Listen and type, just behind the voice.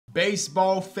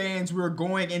Baseball fans, we're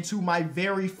going into my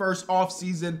very first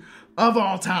offseason of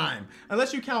all time.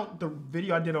 Unless you count the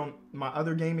video I did on my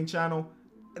other gaming channel.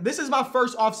 This is my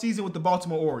first offseason with the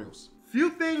Baltimore Orioles. Few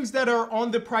things that are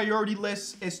on the priority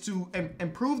list is to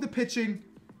improve the pitching,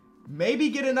 maybe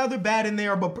get another bat in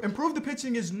there, but improve the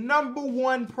pitching is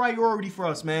 #1 priority for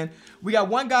us, man. We got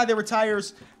one guy that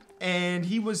retires, and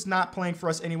he was not playing for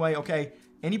us anyway, okay?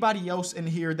 Anybody else in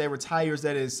here that retires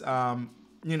that is,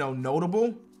 you know,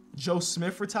 notable? Joe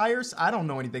Smith retires. I don't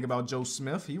know anything about Joe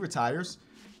Smith. He retires.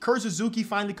 Kurt Suzuki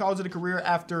finally calls it a career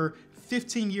after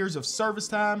 15 years of service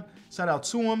time. Shout out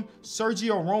to him.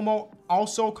 Sergio Romo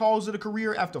also calls it a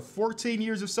career after 14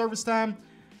 years of service time.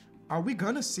 Are we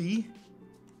gonna see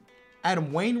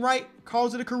Adam Wainwright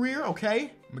calls it a career?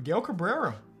 Okay. Miguel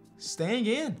Cabrera staying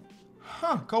in.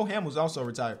 Huh. Cole Hamels also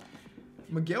retired.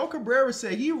 Miguel Cabrera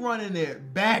said he running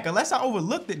it back. Unless I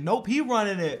overlooked it. Nope, he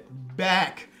running it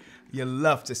back. You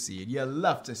love to see it. You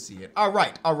love to see it. All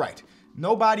right, all right.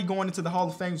 Nobody going into the Hall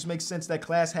of Fame, which makes sense. That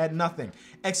class had nothing.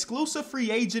 Exclusive free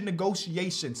agent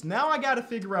negotiations. Now I got to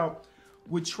figure out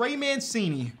with Trey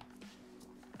Mancini.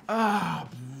 Ah,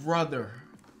 brother.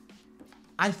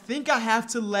 I think I have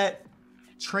to let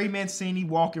Trey Mancini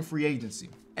walk in free agency.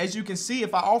 As you can see,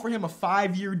 if I offer him a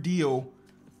 5-year deal,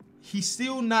 he's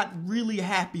still not really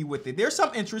happy with it. There's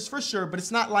some interest for sure, but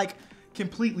it's not like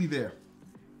completely there.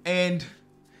 And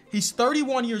he's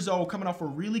 31 years old, coming off a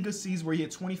really good season where he had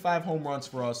 25 home runs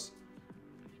for us.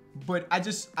 But I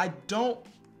don't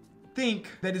think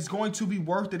that it's going to be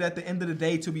worth it at the end of the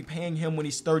day to be paying him when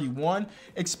he's 31,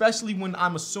 especially when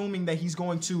I'm assuming that he's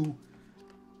going to,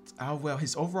 oh, well,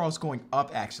 his overall is going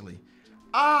up, actually.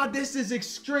 Ah, this is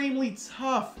extremely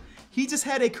tough. He just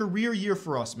had a career year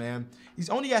for us, man. He's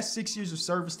only got 6 years of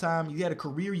service time. He had a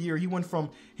career year. He went from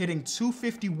hitting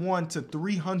 251 to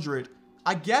 300.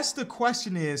 I guess the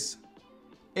question is,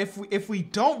 if we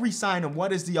don't re-sign him,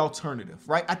 what is the alternative,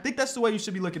 right? I think that's the way you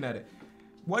should be looking at it.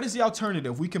 What is the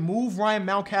alternative? We can move Ryan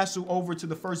Mountcastle over to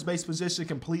the first base position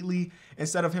completely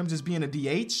instead of him just being a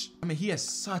DH. I mean, he has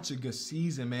such a good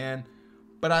season, man.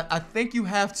 But I think you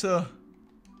have to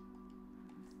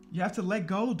let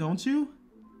go, don't you?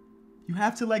 You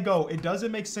have to let go. It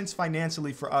doesn't make sense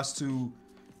financially for us to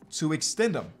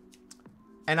extend him.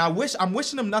 And I'm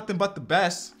wishing him nothing but the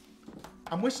best.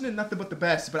 I'm wishing him nothing but the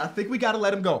best, but I think we got to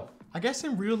let him go. I guess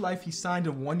in real life, he signed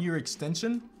a 1-year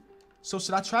extension. So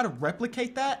should I try to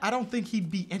replicate that? I don't think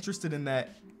he'd be interested in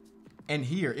that. And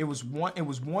here, it was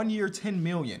 1 year, 10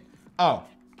 million. Oh,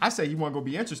 I say you want to go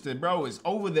be interested, bro. It's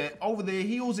over there.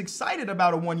 He was excited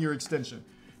about a 1-year extension.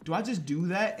 Do I just do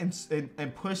that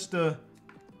and push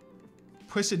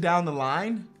it down the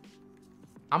line?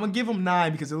 I'm going to give him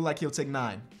 9 because it looks like he'll take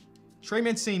 9. Trey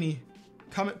Mancini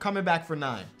coming back for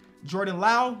 9. Jordan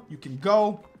Lau, you can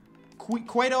go.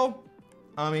 Cueto,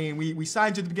 I mean, we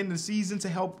signed you at the beginning of the season to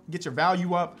help get your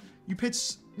value up. You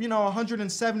pitched, you know,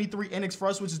 173 innings for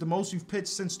us, which is the most you've pitched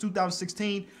since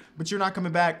 2016, but you're not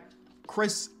coming back.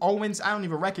 Chris Owens, I don't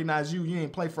even recognize you. You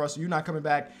didn't play for us, so you're not coming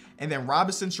back. And then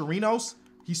Robinson Chirinos,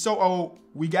 he's so old.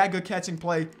 We got good catching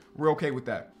play. We're okay with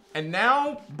that. And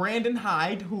now Brandon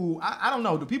Hyde, who, I don't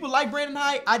know. Do people like Brandon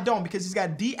Hyde? I don't, because he's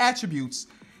got D attributes.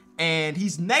 And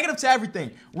he's negative to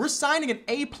everything. We're signing an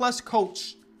A+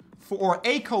 coach or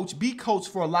A coach, B coach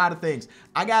for a lot of things.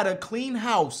 I got to clean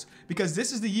house because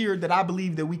this is the year that I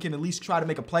believe that we can at least try to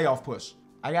make a playoff push.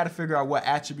 I got to figure out what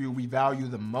attribute we value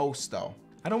the most, though.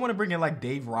 I don't want to bring in like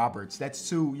Dave Roberts. That's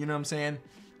too, you know what I'm saying?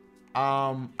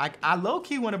 I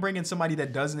low-key want to bring in somebody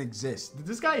that doesn't exist. Does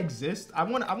this guy exist? I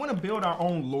want to build our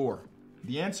own lore.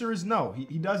 The answer is no,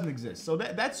 he doesn't exist. So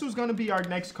that's who's going to be our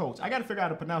next coach. I got to figure out how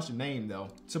to pronounce your name, though.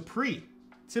 Tapri.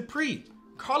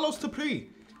 Carlos Tapri.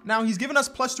 Now, he's given us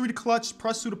 +3 to clutch,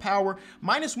 +2 to power,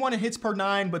 -1 in hits per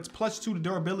 9, but +2 to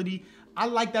durability. I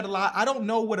like that a lot. I don't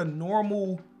know what a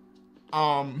normal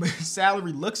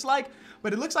salary looks like,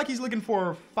 but it looks like he's looking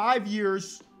for 5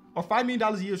 years or $5 million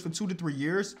a year for 2 to 3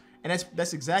 years. And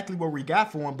that's exactly what we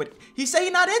got for him. But he said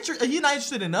he's not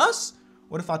interested in us.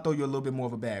 What if I throw you a little bit more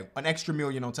of a bag? An extra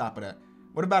million on top of that.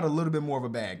 What about a little bit more of a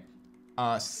bag?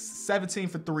 17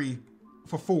 for 3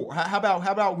 for 4. How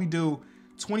about we do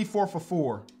 24 for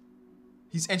 4?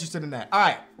 He's interested in that. All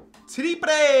right.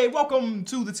 Triple, welcome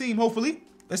to the team, hopefully.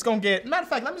 Let's go get, matter of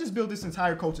fact, let me just build this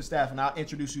entire coaching staff and I'll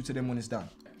introduce you to them when it's done.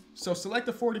 So select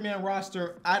the 40-man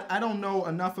roster. I don't know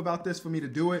enough about this for me to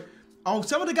do it. Oh,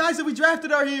 some of the guys that we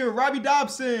drafted are here. Robbie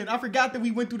Dobson. I forgot that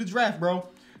we went through the draft, bro.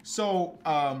 So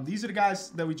these are the guys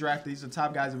that we drafted. These are the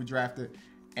top guys that we drafted.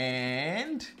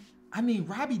 And I mean,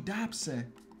 Robbie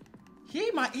Dobson, he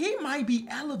might be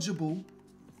eligible.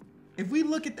 If we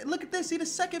look at this, he's the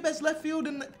second best left field,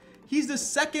 and He's the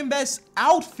second best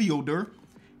outfielder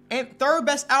and third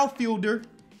best outfielder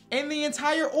in the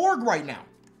entire org right now.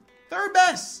 Third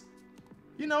best.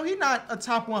 You know, he's not a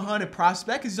top 100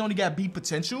 prospect because he's only got B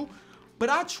potential. But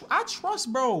I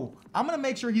trust, bro. I'm going to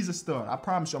make sure he's a stud. I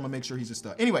promise you I'm going to make sure he's a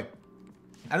stud. Anyway,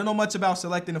 I don't know much about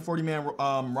selecting a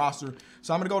 40-man roster.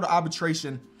 So I'm going to go to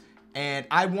arbitration. And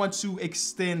I want to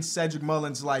extend Cedric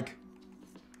Mullins like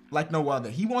no other.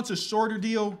 He wants a shorter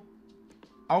deal.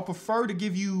 I'll prefer to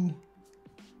give you...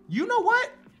 You know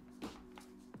what?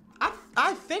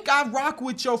 I think I rock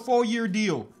with your 4-year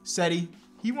deal, Seti.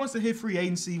 He wants to hit free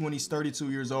agency when he's 32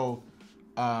 years old.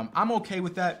 I'm okay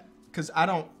with that because I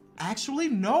don't... Actually,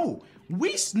 no.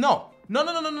 No.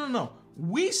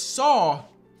 We saw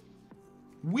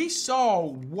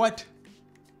what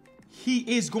he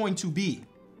is going to be.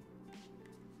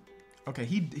 Okay,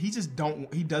 he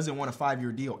doesn't want a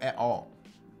 5-year deal at all.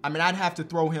 I mean, I'd have to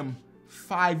throw him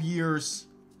 5 years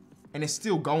and it's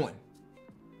still going.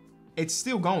 It's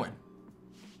still going.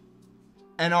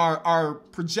 And our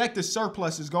projected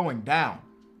surplus is going down.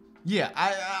 Yeah,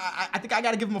 I think I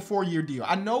got to give him a 4-year deal.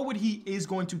 I know what he is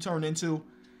going to turn into,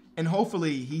 and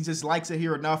hopefully he just likes it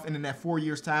here enough, and in that 4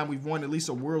 years' time, we've won at least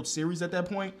a World Series at that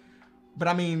point. But,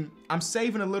 I mean, I'm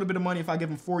saving a little bit of money if I give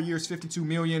him 4 years, $52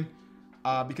 million,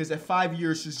 because at 5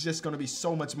 years, it's just going to be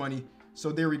so much money.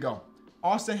 So, there we go.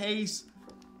 Austin Hayes,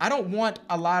 I don't want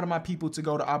a lot of my people to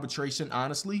go to arbitration,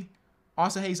 honestly.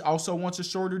 Austin Hayes also wants a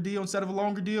shorter deal instead of a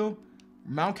longer deal.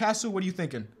 Mountcastle, what are you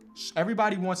thinking?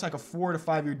 Everybody wants like a 4 to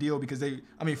 5 year deal because 3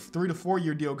 to 4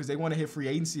 year deal because they want to hit free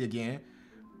agency again.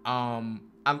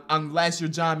 Unless you're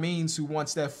John Means who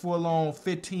wants that full-on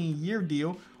 15-year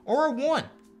deal or a 1.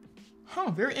 Huh,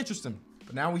 very interesting.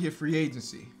 But now we hit free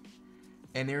agency.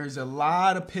 And there's a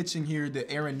lot of pitching here. The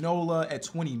Aaron Nola at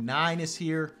 29 is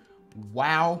here.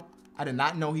 Wow. I did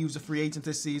not know he was a free agent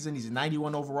this season. He's a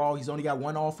 91 overall. He's only got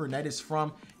 1 offer, and that is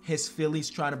from his Phillies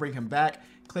trying to bring him back.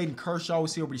 Clayton Kershaw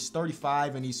was here, but he's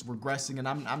 35 and he's regressing, and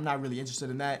I'm not really interested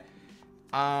in that.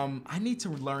 I need to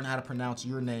learn how to pronounce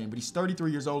your name, but he's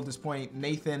 33 years old at this point.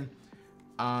 Nathan,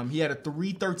 he had a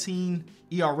 3.13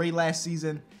 ERA last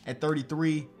season at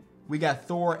 33. We got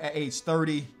Thor at age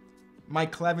 30.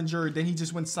 Mike Clevenger, then he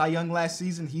just went Cy Young last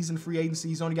season. He's in free agency.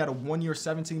 He's only got a 1-year,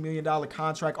 $17 million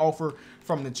contract offer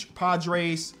from the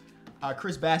Padres.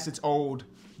 Chris Bassett's old.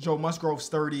 Joe Musgrove's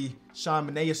 30. Sean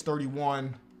Manaea is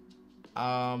 31.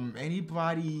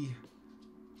 Anybody?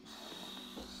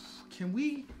 Can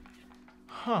we?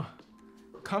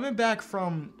 Coming back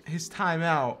from his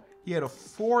timeout, he had a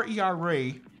 4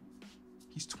 ERA.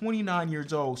 He's 29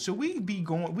 years old. Should we be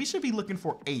going? We should be looking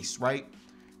for ace, right?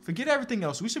 Forget everything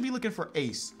else. We should be looking for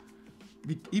ace.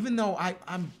 Even though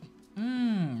I'm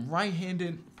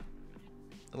right-handed.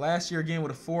 Last year again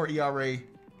with a 4 ERA.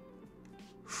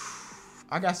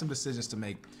 I got some decisions to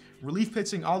make. Relief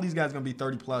pitching, all these guys are going to be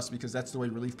 30 plus because that's the way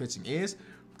relief pitching is.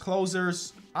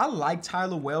 Closers, I like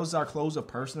Tyler Wells, our closer,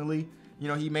 personally. You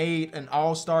know, he made an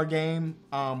all-star game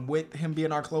with him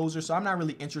being our closer, so I'm not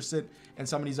really interested in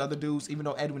some of these other dudes, even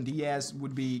though Edwin Diaz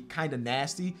would be kind of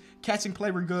nasty. Catching play,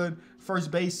 we're good.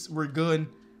 First base, we're good.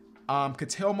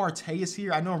 Ketel Marte is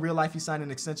here. I know in real life he signed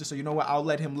an extension, so you know what? I'll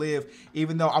let him live,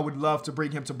 even though I would love to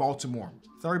bring him to Baltimore.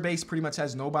 Third base pretty much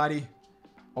has nobody.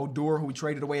 Odor, who we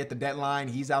traded away at the deadline,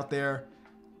 he's out there.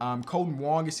 Colton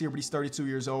Wong is here, but he's 32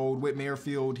 years old. Whit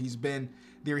Merrifield, he's been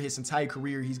there his entire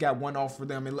career. He's got 1 off for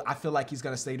them, and I feel like he's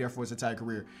going to stay there for his entire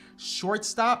career.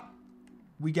 Shortstop,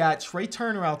 we got Trey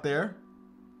Turner out there,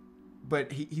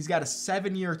 but he's got a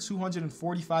 7-year,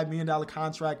 $245 million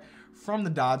contract from the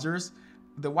Dodgers.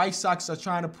 The White Sox are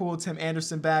trying to pull Tim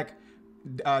Anderson back.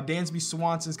 Dansby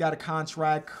Swanson's got a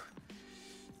contract.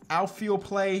 Outfield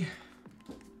play.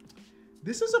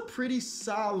 This is a pretty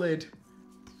solid.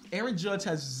 Aaron Judge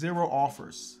has 0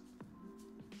 offers.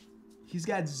 He's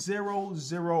got 0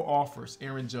 offers,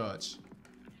 Aaron Judge.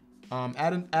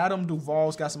 Adam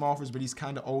Duvall's got some offers, but he's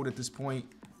kind of old at this point.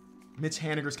 Mitch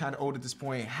Haniger's kind of old at this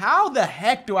point. How the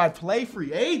heck do I play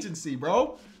free agency,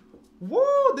 bro? Woo,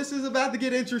 this is about to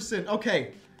get interesting.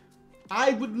 Okay,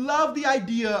 I would love the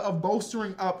idea of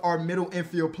bolstering up our middle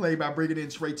infield play by bringing in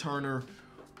Trey Turner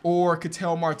or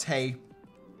Ketel Marte.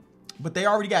 But they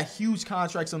already got huge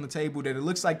contracts on the table that it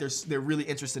looks like they're really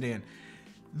interested in.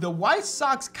 The White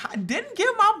Sox didn't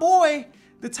give my boy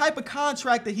the type of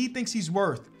contract that he thinks he's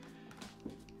worth.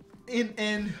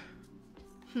 And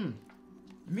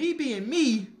me being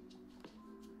me,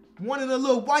 wanting a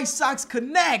little White Sox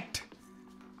connect.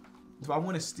 Do I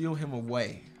want to steal him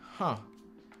away?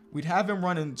 We'd have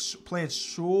him playing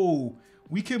show.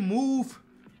 We can move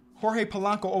Jorge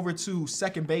Polanco over to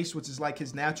second base, which is like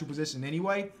his natural position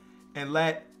anyway, and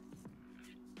let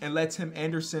and let Tim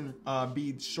Anderson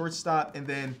be shortstop, and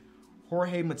then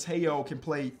Jorge Mateo can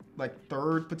play like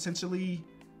third potentially.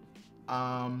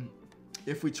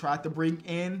 If we tried to bring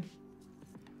in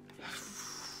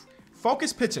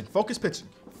focus pitching.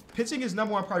 Pitching is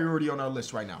number one priority on our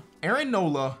list right now. Aaron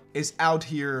Nola is out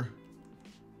here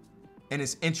and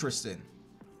is interested.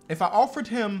 If I offered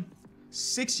him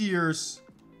 6 years,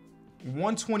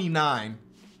 129,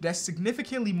 that's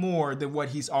significantly more than what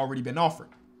he's already been offered.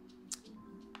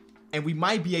 And we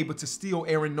might be able to steal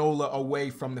Aaron Nola away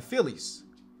from the Phillies.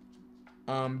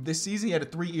 This season he had a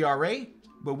 3 ERA,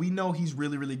 but we know he's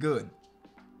really, really good.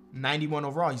 91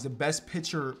 overall. He's the best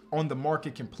pitcher on the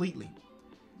market completely.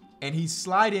 And he'd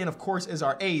slide in, of course, as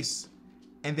our ace.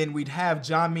 And then we'd have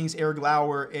John Means, Eric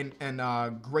Lauer,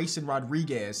 and Grayson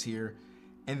Rodriguez here.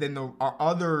 And then our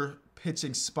other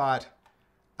pitching spot,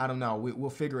 I don't know. We'll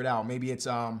figure it out. Maybe it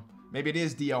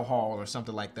is DL Hall or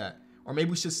something like that. Or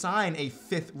maybe we should sign a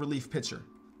 5th relief pitcher.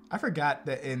 I forgot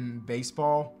that in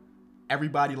baseball,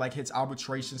 everybody like hits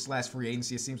arbitration/free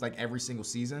agency. It seems like every single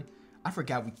season. I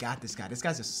forgot we got this guy. This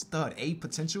guy's a stud, A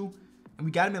potential. And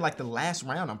we got him in like the last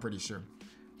round, I'm pretty sure.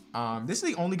 This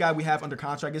is the only guy we have under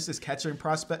contract. It's this catcher and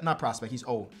prospect. Not prospect, he's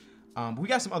old. But we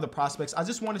got some other prospects. I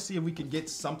just want to see if we can get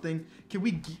something.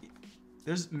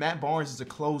 There's Matt Barnes is a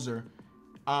closer.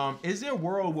 Is there a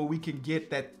world where we can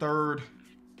get that 3rd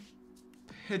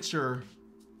pitcher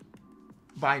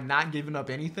by not giving up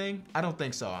anything? I don't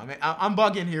think so. I mean, I'm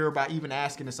bugging here by even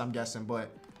asking this, I'm guessing. But,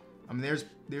 I mean,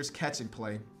 there's catching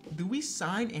play. Do we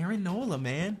sign Aaron Nola,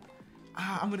 man?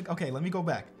 Okay, let me go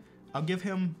back. I'll give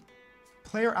him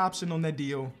player option on that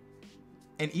deal.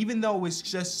 And even though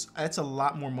that's a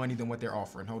lot more money than what they're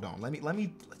offering. Hold on, let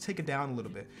me take it down a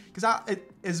little bit. Because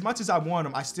as much as I want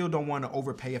him, I still don't want to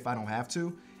overpay if I don't have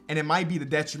to. And it might be the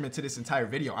detriment to this entire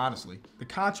video, honestly. The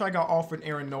contract I offered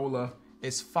Aaron Nola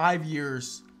is 5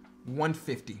 years,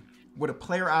 150, with a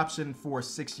player option for a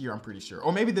 6th year, I'm pretty sure.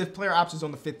 Or maybe the player option's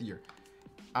on the 5th year.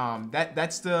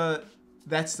 That's the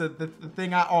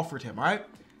thing I offered him. All right,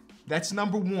 that's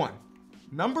number 1.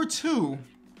 Number 2.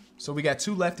 So we got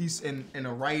 2 lefties and a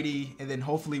righty, and then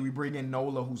hopefully we bring in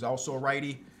Nola, who's also a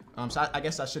righty. So I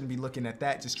guess I shouldn't be looking at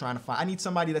that. Just trying to find. I need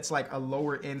somebody that's like a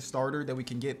lower end starter that we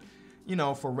can get,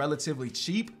 for relatively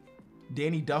cheap.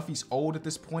 Danny Duffy's old at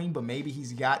this point, but maybe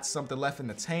he's got something left in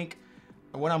the tank.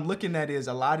 And what I'm looking at is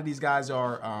a lot of these guys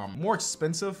are more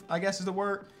expensive, I guess is the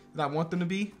word, than I want them to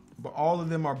be. But all of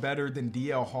them are better than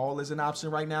DL Hall as an option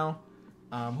right now.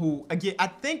 Who, again, I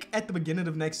think at the beginning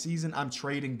of next season, I'm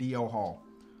trading DL Hall.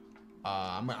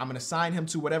 I'm going to sign him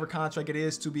to whatever contract it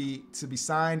is to be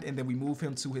signed, and then we move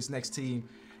him to his next team.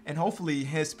 And hopefully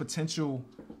his potential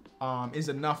is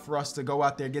enough for us to go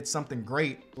out there and get something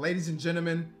great. Ladies and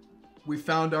gentlemen, we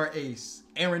found our ace.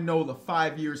 Aaron Nola,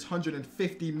 5 years,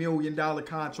 $150 million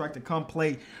contract to come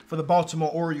play for the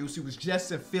Baltimore Orioles. He was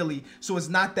just in Philly, so it's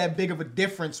not that big of a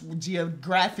difference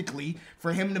geographically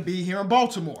for him to be here in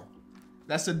Baltimore.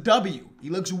 That's a W.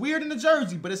 He looks weird in the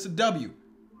jersey, but it's a W.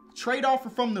 Trade offer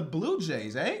from the Blue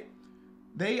Jays, eh?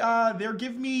 They're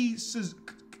giving me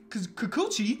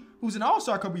Kikuchi, who's an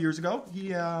All-Star a couple years ago. He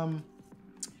had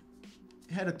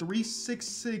a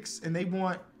 3.66, and they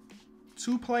want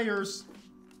 2 players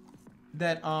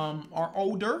that are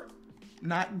older,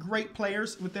 not great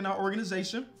players within our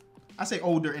organization. I say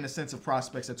older in the sense of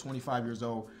prospects at 25 years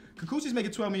old. Kikuchi's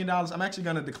making $12 million. I'm actually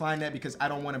going to decline that because I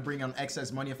don't want to bring on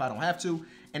excess money if I don't have to.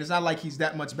 And it's not like he's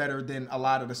that much better than a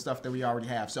lot of the stuff that we already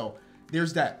have. So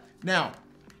there's that. Now,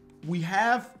 we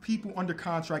have people under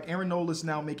contract. Aaron Nola is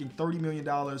now making $30 million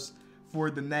for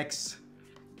the next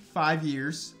 5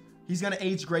 years. He's going to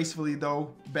age gracefully,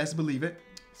 though. Best believe it.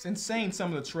 It's insane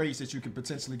some of the trades that you can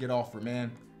potentially get offered,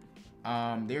 man.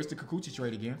 There's the Kikuchi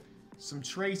trade again. Some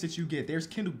trades that you get. There's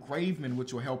Kendall Graveman,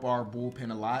 which will help our bullpen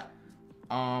a lot.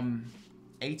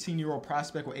 18-year-old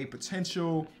prospect with a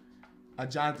potential.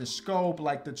 Jonathan Scope.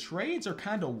 Like, the trades are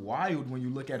kind of wild when you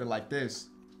look at it like this.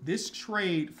 This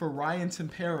trade for Ryan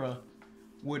Tempera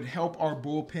would help our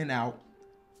bullpen out.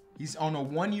 He's on a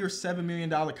 1-year, $7 million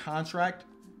contract.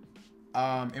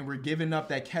 And we're giving up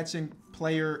that catching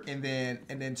player and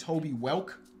then Toby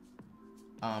Welk,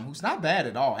 who's not bad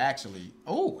at all, actually.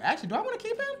 Oh, actually, do I want to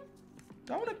keep him?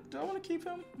 Do I want to keep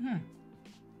him?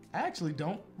 I actually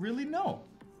don't really know.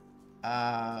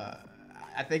 I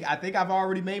think I've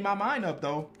already made my mind up,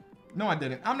 though. No, I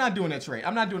didn't. I'm not doing that trade.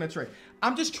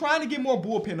 I'm just trying to get more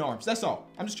bullpen arms. That's all.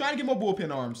 I'm just trying to get more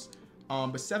bullpen arms.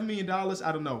 But $7 million,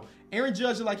 I don't know. Aaron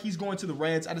Judge, like he's going to the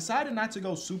Reds. I decided not to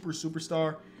go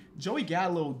superstar. Joey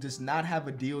Gallo does not have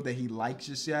a deal that he likes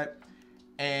just yet.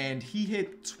 And he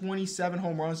hit 27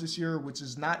 home runs this year, which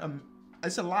is not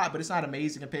it's a lot, but it's not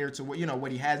amazing compared to what, you know,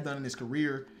 what he has done in his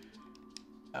career.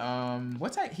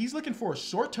 What's that? He's looking for a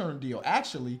short-term deal.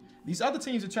 Actually, these other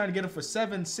teams are trying to get him for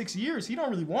 7-6 years. He don't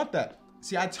really want that.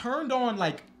 See, I turned on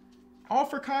like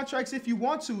offer contracts if you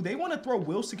want to. They want to throw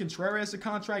Wilson Contreras a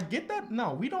contract. Get that?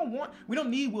 No, we don't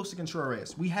need Wilson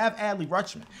Contreras. We have Adley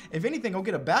Rutschman. If anything, go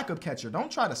get a backup catcher.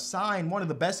 Don't try to sign one of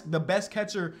the best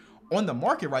catcher on the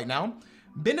market right now.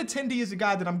 Benintendi is the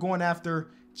guy that I'm going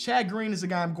after. Chad Green is the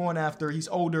guy I'm going after. He's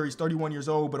older. He's 31 years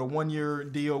old, but a 1-year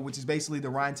deal, which is basically the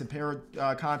Ryan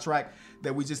Tepera contract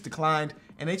that we just declined.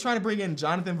 And they trying to bring in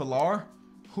Jonathan Villar,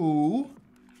 who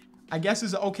I guess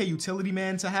is an okay utility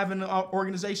man to have in the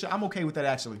organization. I'm okay with that,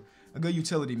 actually. A good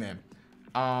utility man.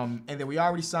 And then we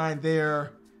already signed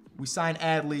there. We signed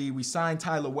Adley. We signed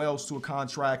Tyler Wells to a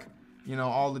contract. You know,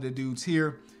 all of the dudes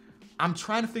here. I'm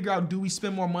trying to figure out, do we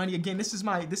spend more money? Again, this is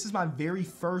my very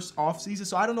first offseason,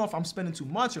 so I don't know if I'm spending too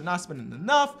much or not spending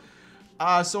enough.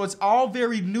 So it's all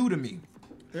very new to me.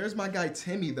 There's my guy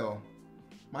Timmy, though.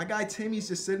 My guy Timmy's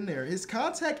just sitting there. His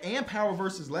contact and power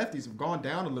versus lefties have gone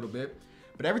down a little bit,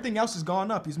 but everything else has gone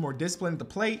up. He's more disciplined at the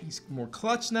plate. He's more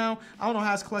clutch now. I don't know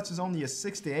how his clutch is only a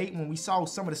 6 to 8 when we saw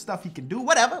some of the stuff he can do.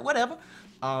 Whatever.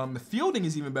 The fielding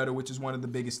is even better, which is one of the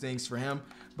biggest things for him.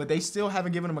 But they still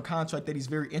haven't given him a contract that he's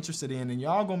very interested in. And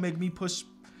y'all gonna make me push.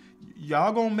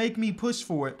 Y'all gonna make me push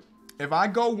for it. If I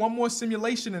go one more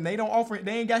simulation and they don't offer it,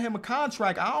 they ain't got him a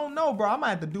contract. I don't know, bro. I might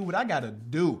have to do what I gotta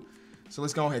do. So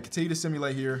let's go ahead, continue to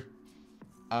simulate here.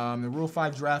 The Rule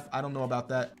 5 draft, I don't know about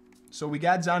that. So we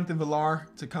got Jonathan Villar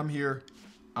to come here.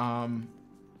 And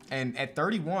at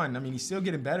 31, I mean, he's still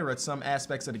getting better at some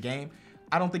aspects of the game.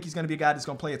 I don't think he's going to be a guy that's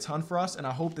going to play a ton for us, and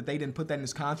I hope that they didn't put that in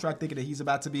his contract thinking that he's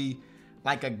about to be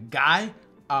like a guy.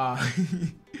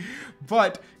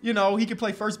 But, you know, he can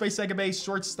play first base, second base,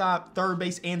 shortstop, third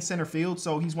base, and center field.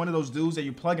 So he's one of those dudes that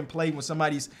you plug and play when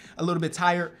somebody's a little bit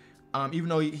tired. Even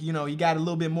though, he got a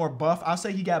little bit more buff. I'll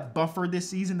say he got buffer this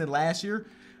season than last year.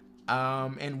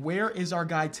 And where is our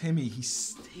guy Timmy? He's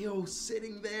still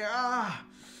sitting there.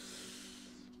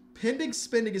 Pending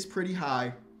spending is pretty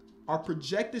high. Our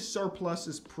projected surplus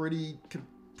is pretty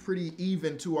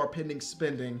even to our pending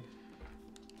spending.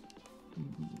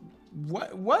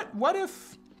 What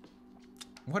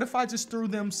if I just threw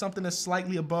them something that's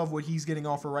slightly above what he's getting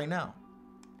offered right now?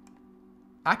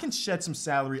 I can shed some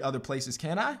salary other places,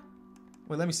 can I?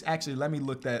 Well, let me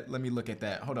look at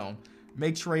that. Hold on.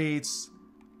 Make trades.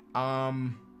 I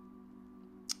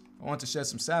want to shed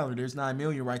some salary. There's $9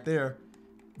 million right there.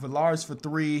 Villar's for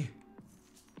 3.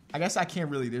 I guess I can't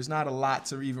really. There's not a lot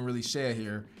to even really share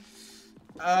here.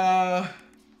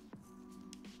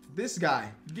 This guy,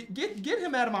 get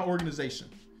him out of my organization.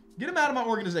 Get him out of my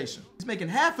organization. He's making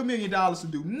 $500,000 to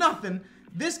do nothing.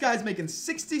 This guy's making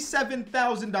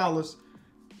 $67,000.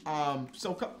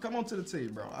 So come on to the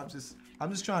team, bro. I'm just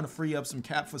trying to free up some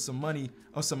cap for some money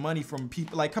or some money from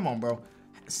people. Like, come on, bro.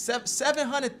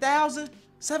 700,000.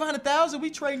 700,000. We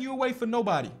trading you away for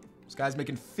nobody. This guy's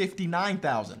making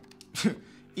 59,000.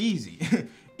 Easy.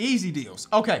 Easy deals.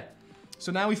 Okay.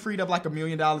 So now we freed up like $1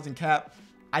 million in cap.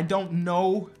 I don't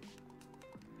know.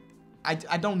 I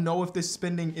don't know if this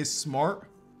spending is smart.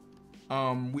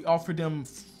 We offered him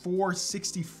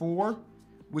 $464,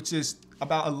 which is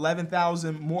about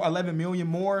 11,000 more, 11 million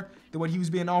more than what he was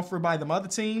being offered by the other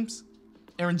teams.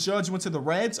 Aaron Judge went to the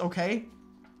Reds. Okay.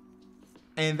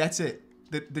 And that's it.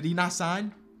 Did he not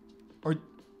sign? Or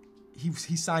he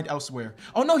signed elsewhere?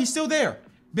 Oh no, he's still there.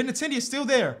 Benintendi is still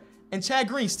there. And Chad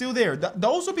Green still there.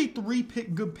 Those would be 3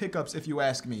 good pickups if you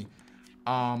ask me.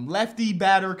 Lefty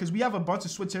batter, because we have a bunch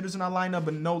of switch hitters in our lineup,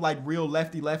 but no like real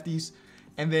lefties.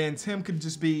 And then Tim could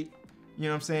just be, you know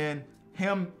what I'm saying,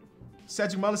 him,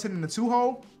 Cedric Mullins hitting the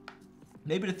 2-hole,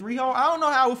 maybe the 3-hole. I don't know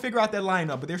how we'll figure out that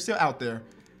lineup, but they're still out there.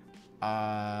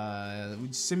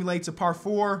 We simulate to par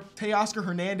 4. Teoscar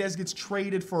Hernandez gets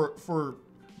traded for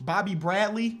Bobby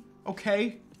Bradley.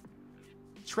 Okay.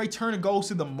 Trey Turner goes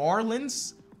to the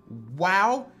Marlins.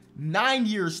 Wow. 9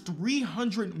 years,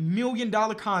 $300 million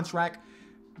contract.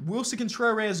 Wilson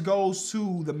Contreras goes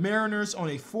to the Mariners on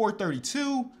a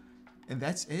 $432. And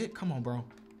that's it. Come on, bro.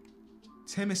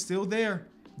 Tim is still there.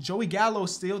 Joey Gallo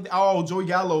is still there. Oh, Joey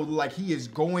Gallo, like he is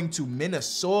going to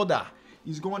Minnesota.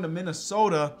 He's going to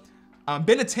Minnesota.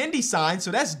 Benintendi signed, so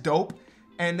that's dope.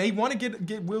 And they want to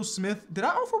get Will Smith. Did I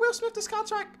offer Will Smith this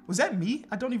contract? Was that me?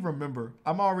 I don't even remember.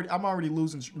 I'm already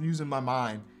losing my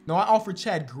mind. No, I offered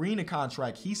Chad Green a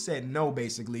contract. He said no,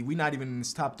 basically. We're not even in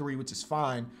his top 3, which is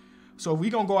fine. So if we're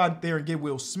going to go out there and get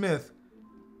Will Smith,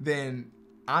 then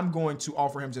I'm going to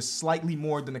offer him just slightly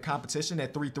more than the competition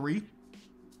at 3-3.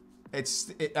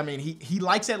 I mean, he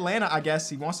likes Atlanta, I guess.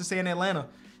 He wants to stay in Atlanta.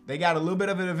 they got a little bit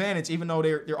of an advantage, even though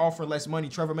they're offering less money.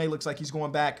 Trevor May looks like he's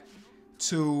going back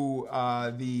to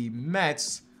the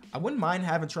Mets. I wouldn't mind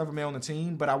having Trevor May on the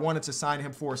team, but I wanted to sign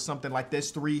him for something like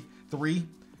this, 3-3.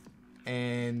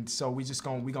 And so we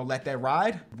gonna let that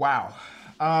ride. Wow.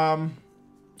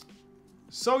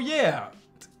 So yeah.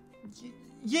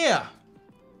 A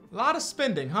lot of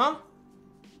spending, huh?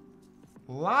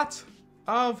 Lot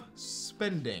of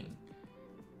spending.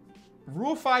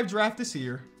 Rule 5 draft is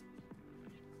here.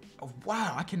 Oh,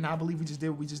 wow, I cannot believe we just did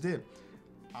what we just did.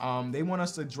 They want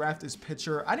us to draft this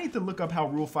pitcher. I need to look up how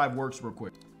Rule 5 works real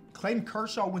quick. Clayton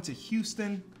Kershaw went to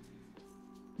Houston.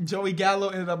 Joey Gallo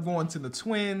ended up going to the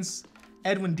Twins.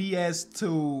 Edwin Diaz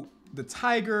to the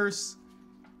Tigers.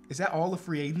 Is that all the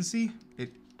free agency?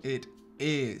 It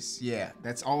is. Yeah,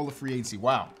 that's all the free agency.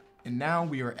 Wow. And now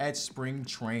we are at spring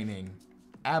training.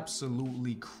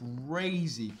 Absolutely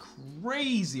crazy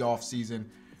offseason.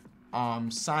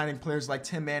 Signing players like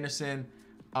Tim Anderson,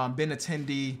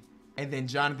 Benintendi, and then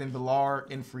Jonathan Villar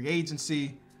in free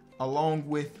agency, along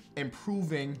with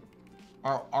improving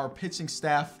our pitching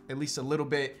staff at least a little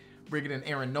bit. Bringing in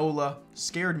Aaron Nola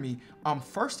scared me.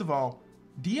 First of all,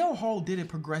 DL Hall didn't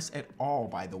progress at all,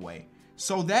 by the way.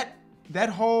 So that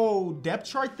whole depth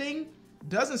chart thing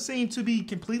doesn't seem to be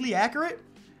completely accurate.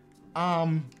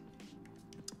 And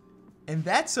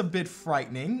that's a bit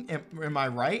frightening. Am I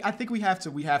right? I think we have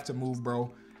to move,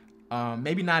 bro.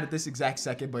 Maybe not at this exact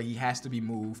second, but he has to be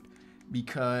moved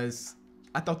because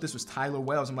I thought this was Tyler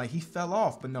Wells. I'm like, he fell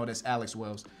off, but no, that's Alex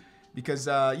Wells. Because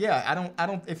yeah, I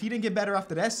don't. If he didn't get better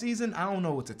after that season, I don't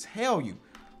know what to tell you.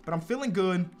 But I'm feeling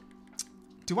good.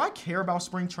 Do I care about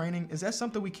spring training? Is that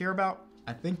something we care about?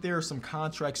 I think there are some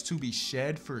contracts to be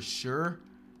shed for sure.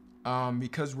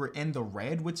 Because we're in the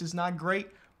red, which is not great.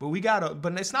 But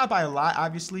but it's not by a lot,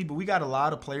 obviously. But we got a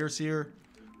lot of players here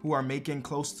who are making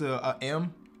close to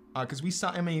M. Because we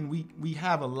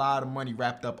have a lot of money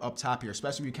wrapped up top here,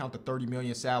 especially if you count the $30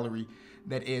 million salary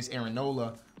that is Aaron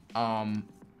Nola.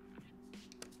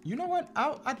 You know what?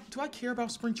 Do I care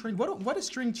about spring training? What is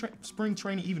spring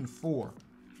training even for?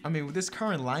 I mean, with this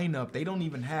current lineup, they don't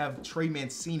even have Trey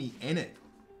Mancini in it.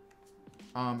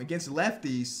 Against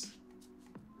lefties,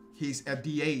 he's a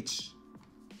DH.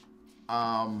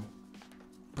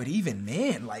 But even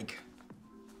then, like,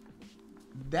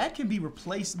 that can be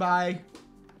replaced by,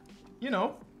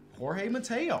 Jorge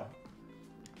Mateo.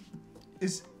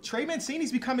 Trey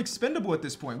Mancini's become expendable at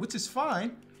this point, which is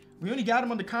fine. We only got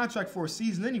him under contract for a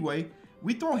season anyway.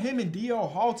 We throw him and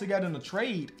DL Hall together in a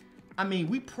trade. I mean,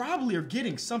 we probably are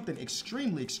getting something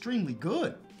extremely, extremely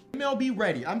good. MLB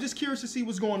ready. I'm just curious to see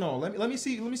what's going on. Let me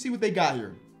see what they got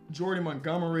here. Jordan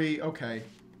Montgomery. Okay.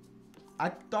 I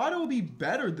thought it would be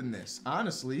better than this,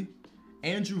 honestly.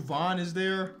 Andrew Vaughn is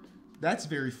there. That's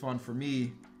very fun for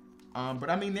me. But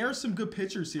I mean, there are some good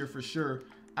pitchers here for sure.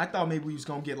 I thought maybe we was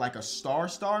gonna get like a star.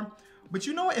 But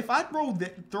you know what? If I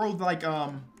throw like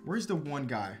where's the one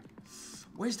guy?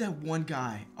 Where's that one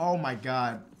guy? Oh my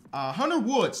God. Hunter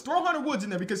Woods. Throw Hunter Woods in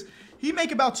there because he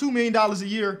make about $2 million a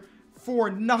year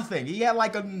for nothing. He had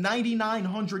like a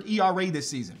 9,900 ERA this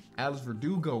season. Alex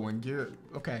Verdugo and Garrett.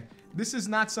 Okay. This is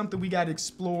not something we got to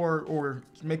explore or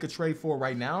make a trade for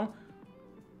right now.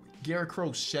 Garrett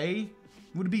Crochet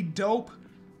would be dope.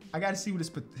 I got to see what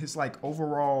his like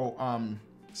overall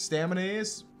stamina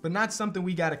is, but not something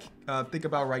we got to think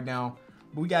about right now.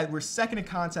 But we're second in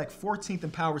contact, 14th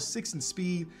in power, 6th in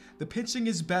speed. The pitching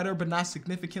is better, but not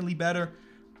significantly better.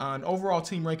 And overall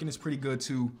team ranking is pretty good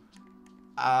too.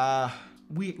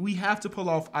 We have to pull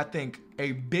off, I think,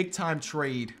 a big time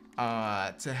trade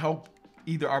to help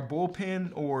either our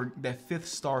bullpen or that 5th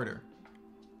starter,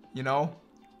 And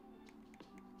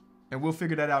we'll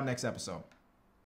figure that out next episode.